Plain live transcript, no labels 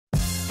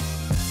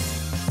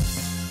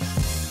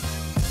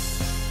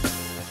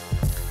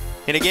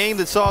In a game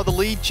that saw the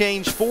lead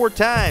change 4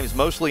 times,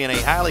 mostly in a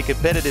highly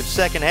competitive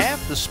second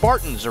half, the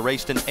Spartans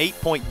erased an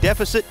 8-point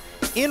deficit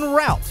en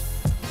route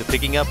to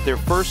picking up their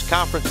first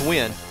conference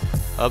win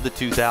of the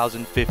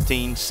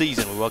 2015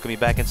 season. We welcome you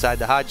back inside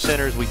the Hodge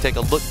Center as we take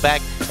a look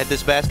back at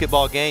this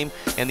basketball game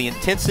and the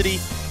intensity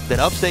that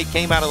Upstate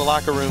came out of the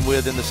locker room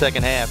with in the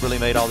second half really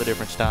made all the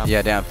difference, Tom.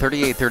 Yeah, down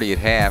 38-30 at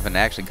half and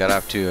actually got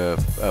off to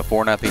a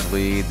 4-0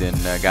 lead,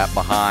 then got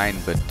behind,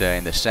 but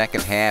in the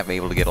second half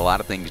able to get a lot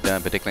of things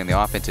done, particularly in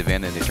the offensive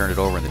end, and they turned it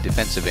over in the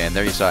defensive end.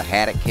 There you saw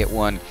Haddock hit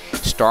one.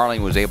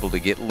 Starling was able to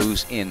get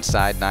loose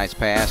inside. Nice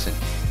pass, and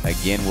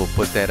again we'll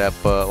put that up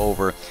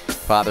over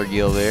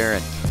Fothergill there,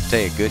 and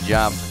say a good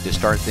job to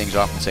start things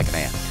off in the second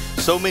half.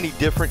 So many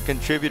different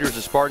contributors.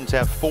 The Spartans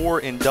have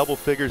 4 in double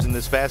figures in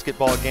this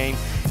basketball game,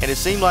 and it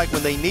seemed like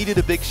when they needed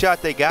a big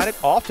shot, they got it,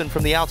 often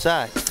from the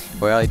outside.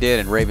 Well, they did,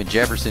 and Raven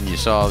Jefferson, you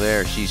saw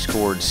there, she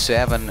scored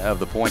 7 of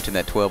the points in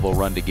that 12-0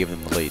 run to give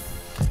them the lead.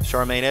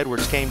 Charmaine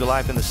Edwards came to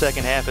life in the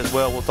second half as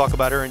well. We'll talk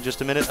about her in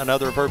just a minute.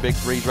 Another of her big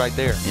threes right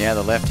there. Yeah,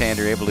 the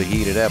left-hander able to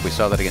heat it up. We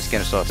saw that against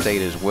Kennesaw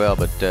State as well,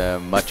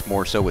 but much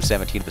more so with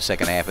 17 of the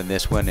second half in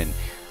this one, and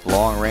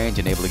long range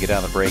and able to get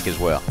out of the break as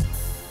well.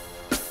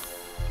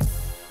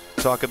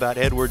 Talk about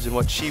Edwards and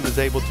what she was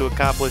able to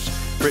accomplish.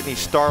 Brittany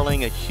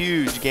Starling, a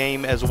huge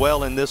game as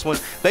well in this one.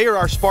 They are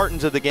our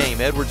Spartans of the game.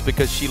 Edwards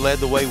because she led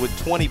the way with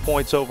 20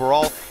 points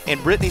overall,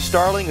 and Brittany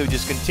Starling, who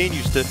just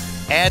continues to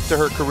add to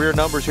her career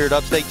numbers here at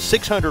Upstate.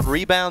 600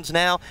 rebounds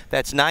now.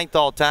 That's 9th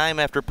all-time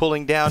after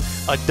pulling down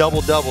a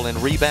double-double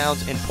in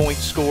rebounds and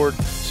points scored.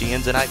 She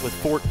ends the night with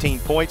 14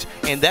 points,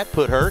 and that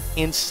put her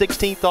in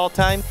 16th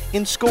all-time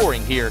in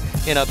scoring here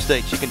in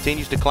Upstate. She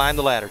continues to climb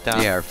the ladder,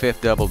 Tom. Yeah, her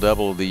 5th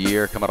double-double of the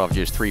year, coming off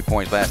just 3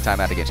 points last time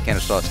out against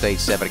Kennesaw State,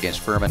 7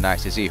 against Furman.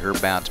 Nice to see her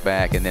bounce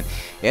back. And then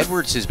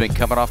Edwards has been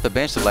coming off the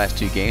bench the last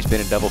 2 games,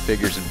 been in double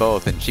figures in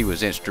both, and she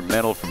was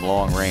instrumental from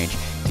long range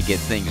to get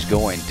things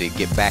going, to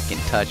get back in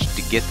touch,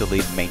 to get the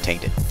lead and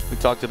maintained it. We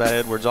talked about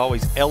Edwards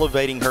always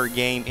elevating her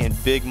game in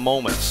big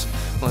moments.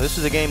 Well, this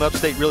is a game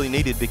Upstate really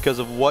needed because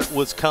of what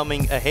was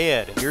coming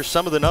ahead. And here's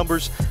some of the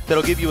numbers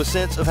that'll give you a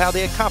sense of how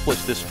they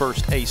accomplished this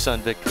first ASUN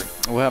victory.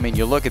 Well, I mean,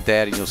 you look at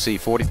that and you'll see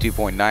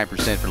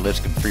 42.9% for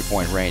Lipscomb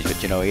 3-point range,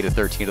 but you know, 8 of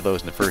 13 of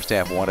those in the first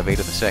half, 1 of 8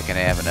 of the second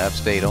half, and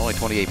Upstate only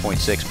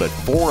 28.6, but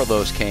 4 of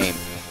those came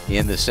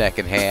in the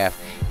second half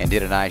and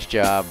did a nice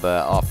job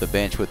off the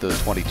bench with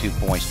those 22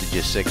 points to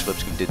just 6.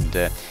 Lipscomb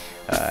didn't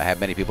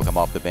have many people come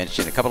off the bench,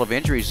 and a couple of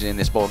injuries in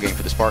this ball game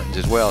for the Spartans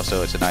as well,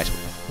 so it's a nice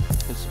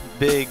one. It's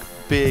big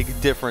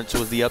difference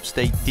was the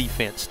Upstate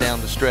defense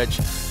down the stretch,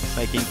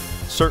 making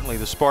certainly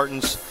the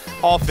Spartans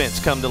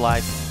offense come to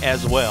life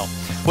as well.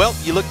 Well,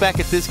 you look back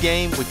at this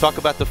game, we talk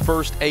about the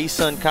first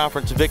ASUN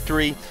Conference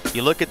victory.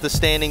 You look at the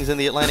standings in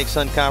the Atlantic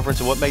Sun Conference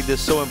and what made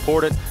this so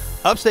important.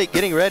 Upstate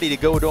getting ready to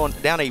go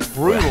down a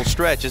brutal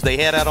stretch as they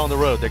head out on the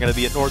road. They're going to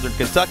be at Northern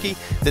Kentucky,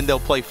 then they'll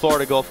play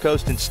Florida Gulf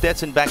Coast and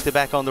Stetson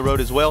back-to-back on the road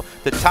as well.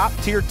 The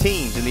top-tier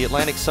teams in the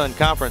Atlantic Sun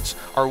Conference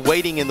are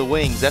waiting in the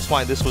wings. That's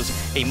why this was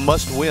a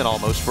must-win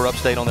almost for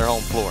Upstate on their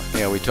home floor.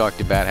 Yeah, we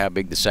talked about how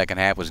big the second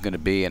half was going to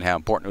be and how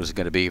important it was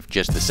going to be for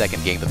just the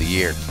second game of the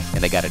year,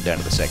 and they got it done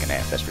in the second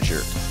half, that's for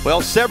sure. Well,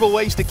 several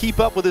ways to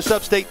keep up with this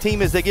Upstate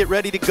team as they get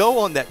ready to go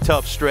on that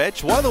tough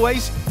stretch. One of the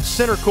ways,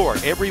 Center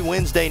Court, every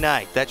Wednesday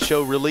night. That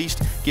show released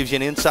gives you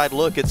an inside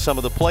look at some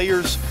of the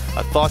players,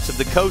 thoughts of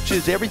the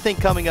coaches, everything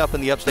coming up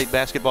in the Upstate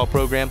basketball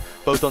program,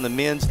 both on the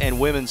men's and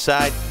women's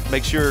side.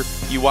 Make sure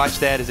you watch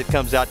that as it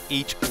comes out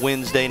each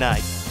Wednesday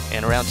night.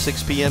 And around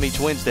 6 p.m. each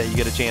Wednesday, you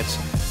get a chance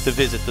to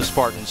visit the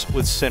Spartans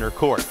with Center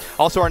Court.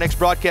 Also, our next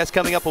broadcast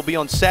coming up will be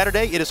on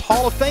Saturday. It is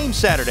Hall of Fame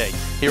Saturday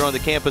here on the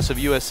campus of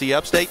USC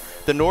Upstate.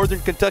 The Northern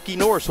Kentucky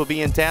Norse will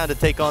be in town to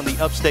take on the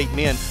Upstate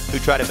men who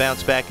try to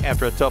bounce back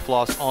after a tough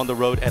loss on the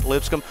road at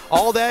Lipscomb.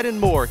 All that and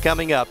more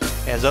coming up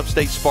as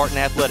Upstate Spartan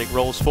Athletic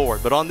rolls forward.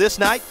 But on this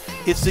night,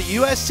 it's the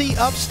USC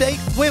Upstate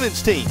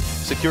women's team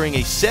securing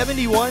a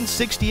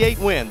 71-68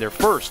 win, their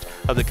first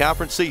of the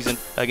conference season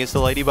against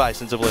the Lady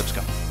Bisons of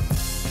Lipscomb.